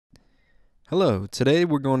Hello, today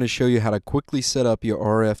we're going to show you how to quickly set up your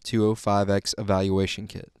RF205X evaluation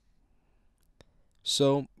kit.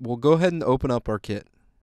 So, we'll go ahead and open up our kit.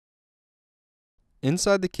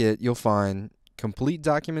 Inside the kit, you'll find complete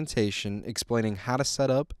documentation explaining how to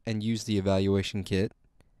set up and use the evaluation kit,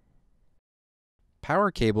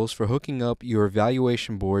 power cables for hooking up your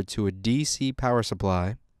evaluation board to a DC power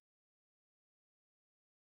supply,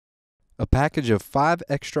 a package of 5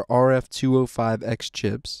 extra RF205X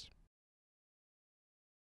chips,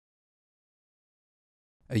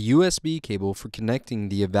 a USB cable for connecting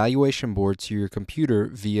the evaluation board to your computer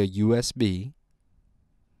via USB,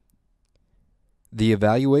 the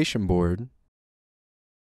evaluation board,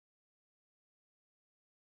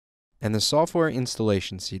 and the software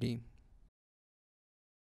installation CD.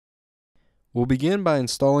 We'll begin by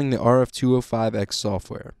installing the RF205X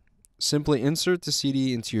software. Simply insert the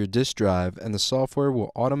CD into your disk drive and the software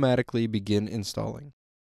will automatically begin installing.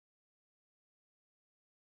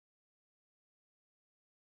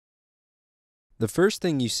 The first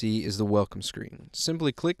thing you see is the welcome screen.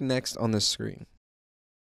 Simply click Next on this screen.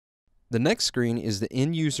 The next screen is the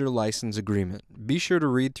End User License Agreement. Be sure to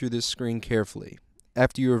read through this screen carefully.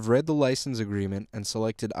 After you have read the license agreement and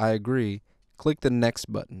selected I agree, click the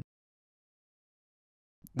Next button.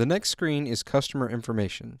 The next screen is Customer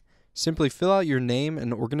Information. Simply fill out your name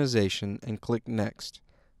and organization and click Next.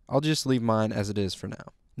 I'll just leave mine as it is for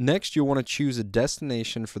now. Next, you'll want to choose a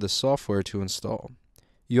destination for the software to install.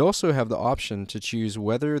 You also have the option to choose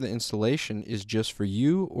whether the installation is just for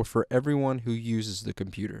you or for everyone who uses the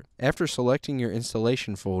computer. After selecting your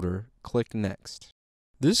installation folder, click Next.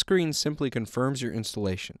 This screen simply confirms your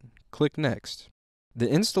installation. Click Next. The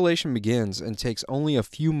installation begins and takes only a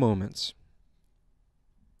few moments.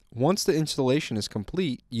 Once the installation is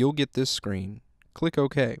complete, you'll get this screen. Click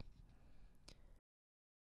OK.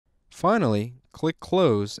 Finally, click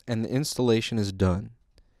Close and the installation is done.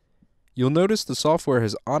 You'll notice the software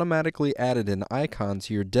has automatically added an icon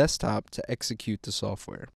to your desktop to execute the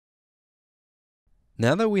software.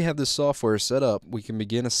 Now that we have the software set up, we can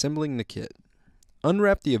begin assembling the kit.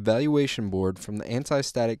 Unwrap the evaluation board from the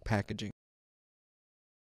anti-static packaging.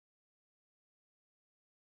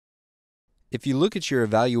 If you look at your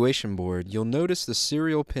evaluation board, you'll notice the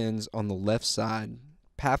serial pins on the left side,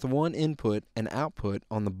 path 1 input and output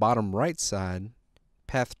on the bottom right side,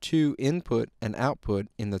 path 2 input and output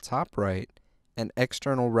in the top right, and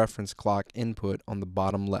external reference clock input on the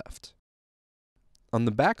bottom left. On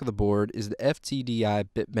the back of the board is the FTDI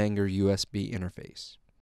Bitbanger USB interface.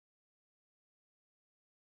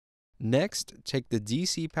 Next, take the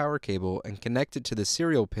DC power cable and connect it to the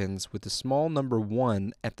serial pins with the small number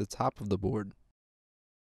 1 at the top of the board.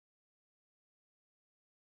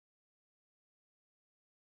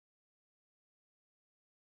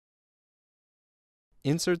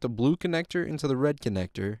 Insert the blue connector into the red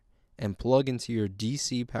connector and plug into your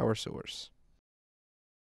DC power source.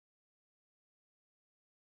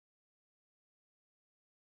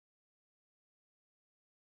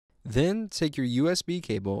 Then take your USB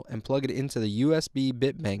cable and plug it into the USB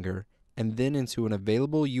Bitbanger and then into an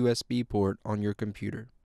available USB port on your computer.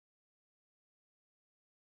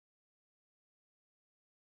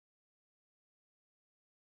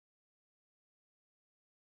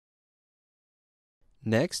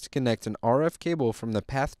 Next, connect an RF cable from the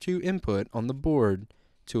path 2 input on the board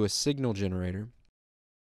to a signal generator.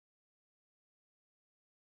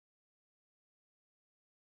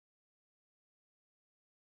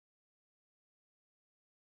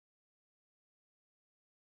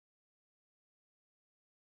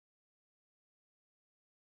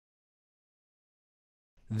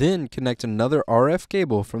 Then connect another RF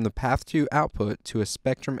cable from the path 2 output to a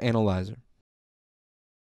spectrum analyzer.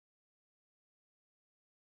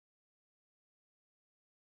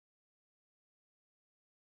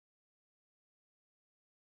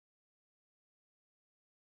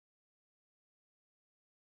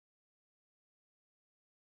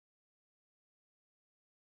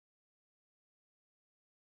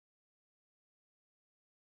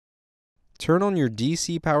 Turn on your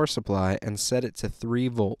DC power supply and set it to 3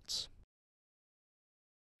 volts.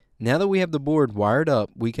 Now that we have the board wired up,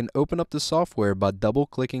 we can open up the software by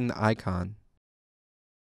double-clicking the icon.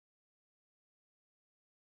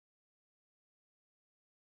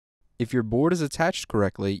 If your board is attached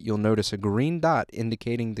correctly, you'll notice a green dot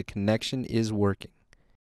indicating the connection is working.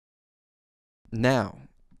 Now,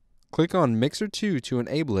 click on Mixer 2 to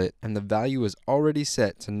enable it and the value is already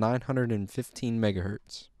set to 915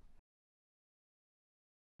 MHz.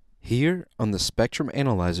 Here on the Spectrum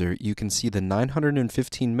Analyzer, you can see the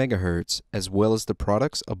 915 MHz as well as the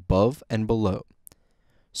products above and below.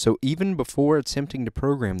 So even before attempting to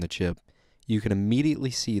program the chip, you can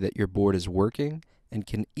immediately see that your board is working and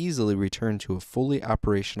can easily return to a fully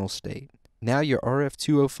operational state. Now your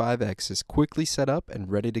RF205X is quickly set up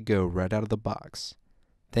and ready to go right out of the box.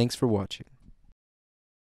 Thanks for watching.